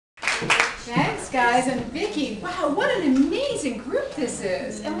Thanks, guys. And Vicki, wow, what an amazing group this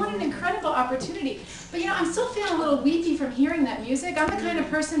is. And what an incredible opportunity. But you know, I'm still feeling a little weepy from hearing that music. I'm the kind of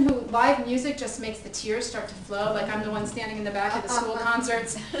person who live music just makes the tears start to flow. Like I'm the one standing in the back of the school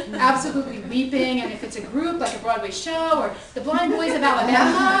concerts, absolutely weeping. And if it's a group, like a Broadway show, or the Blind Boys of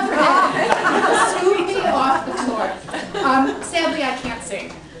Alabama, scoop me off the floor. Sadly, I can't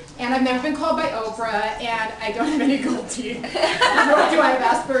sing. And I've never been called by Oprah, and I don't have any gold teeth, nor do I have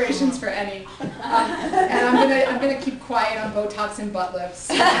aspirations for any. And I'm gonna keep quiet on Botox and butt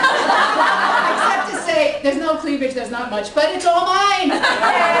lifts. Except to say, there's no cleavage, there's not much, but it's all mine!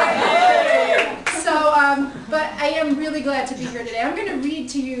 So, but I am really glad to be here today. I'm gonna read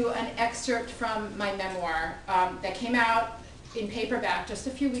to you an excerpt from my memoir that came out in paperback just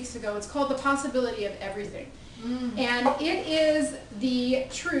a few weeks ago. It's called The Possibility of Everything. And it is the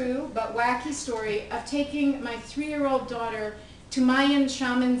true but wacky story of taking my 3-year-old daughter to Mayan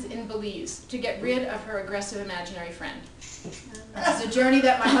shamans in Belize to get rid of her aggressive imaginary friend. It's a journey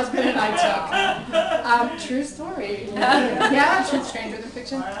that my husband and I took. True story. Yeah, truth stranger than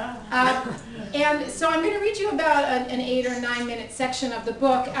fiction. And so I'm going to read you about an 8 or 9 minute section of the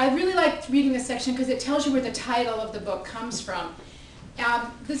book. I really liked reading this section because it tells you where the title of the book comes from.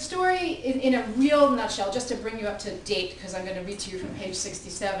 The story, in a real nutshell, just to bring you up to date, because I'm going to read to you from page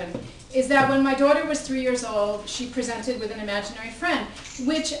 67, is that when my daughter was 3 years old, she presented with an imaginary friend,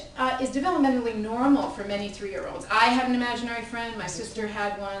 which is developmentally normal for many 3-year-olds. I had an imaginary friend, my sister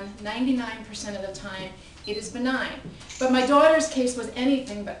had one. 99% of the time, it is benign. But my daughter's case was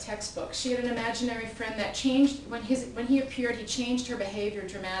anything but textbook. She had an imaginary friend that changed, when he appeared, he changed her behavior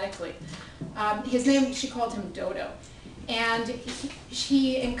dramatically. His name, she called him Dodo. And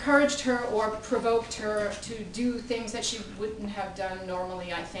he encouraged her or provoked her to do things that she wouldn't have done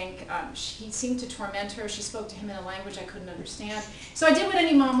normally, I think. He seemed to torment her. She spoke to him in a language I couldn't understand. So I did what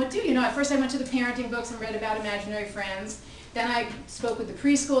any mom would do. You know, at first I went to the parenting books and read about imaginary friends. Then I spoke with the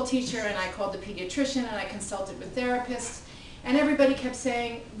preschool teacher, and I called the pediatrician, and I consulted with therapists. And everybody kept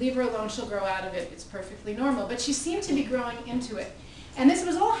saying, leave her alone, she'll grow out of it. It's perfectly normal. But she seemed to be growing into it. And this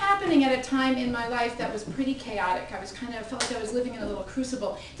was all happening at a time in my life that was pretty chaotic. I was felt like I was living in a little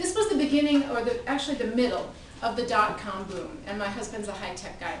crucible. This was the beginning, or actually the middle, of the dot-com boom. And my husband's a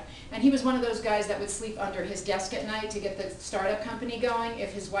high-tech guy. And he was one of those guys that would sleep under his desk at night to get the startup company going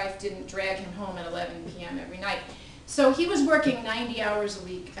if his wife didn't drag him home at 11 p.m. every night. So he was working 90 hours a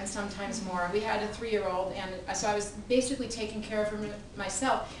week and sometimes more. We had a 3-year-old, and so I was basically taking care of her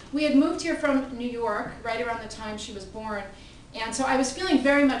myself. We had moved here from New York right around the time she was born. And so I was feeling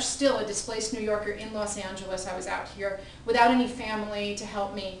very much still a displaced New Yorker in Los Angeles. I was out here without any family to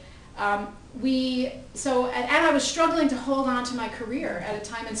help me. And I was struggling to hold on to my career at a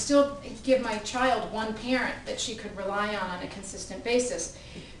time and still give my child one parent that she could rely on a consistent basis.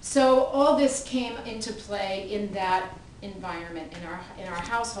 So all this came into play in that environment in our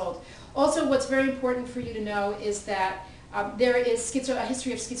household. Also, what's very important for you to know is that there is a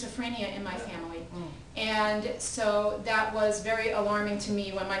history of schizophrenia in my family. And so that was very alarming to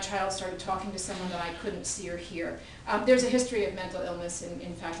me when my child started talking to someone that I couldn't see or hear. There's a history of mental illness,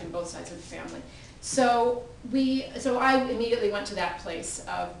 in fact, in both sides of the family. So I immediately went to that place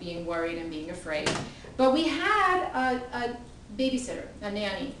of being worried and being afraid. But we had a babysitter, a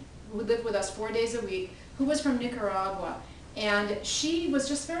nanny, who lived with us 4 days a week, who was from Nicaragua. And she was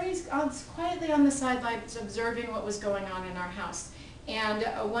just very quietly on the sidelines observing what was going on in our house. And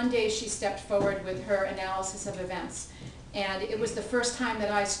one day she stepped forward with her analysis of events. And it was the first time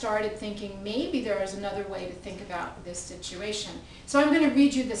that I started thinking maybe there is another way to think about this situation. So I'm going to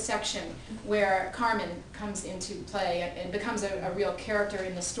read you the section where Carmen comes into play and becomes a real character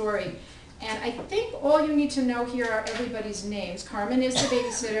in the story. And I think all you need to know here are everybody's names. Carmen is the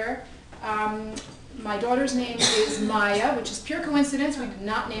babysitter. My daughter's name is Maya, which is pure coincidence. We did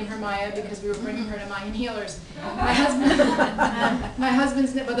not name her Maya because we were bringing her to Mayan healers. My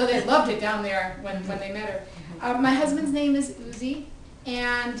husband's name, although they loved it down there when they met her. My husband's name is Uzi,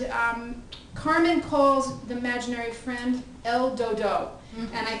 and Carmen calls the imaginary friend El Dodo.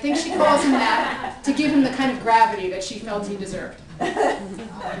 And I think she calls him that to give him the kind of gravity that she felt he deserved.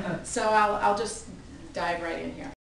 So I'll just dive right in here.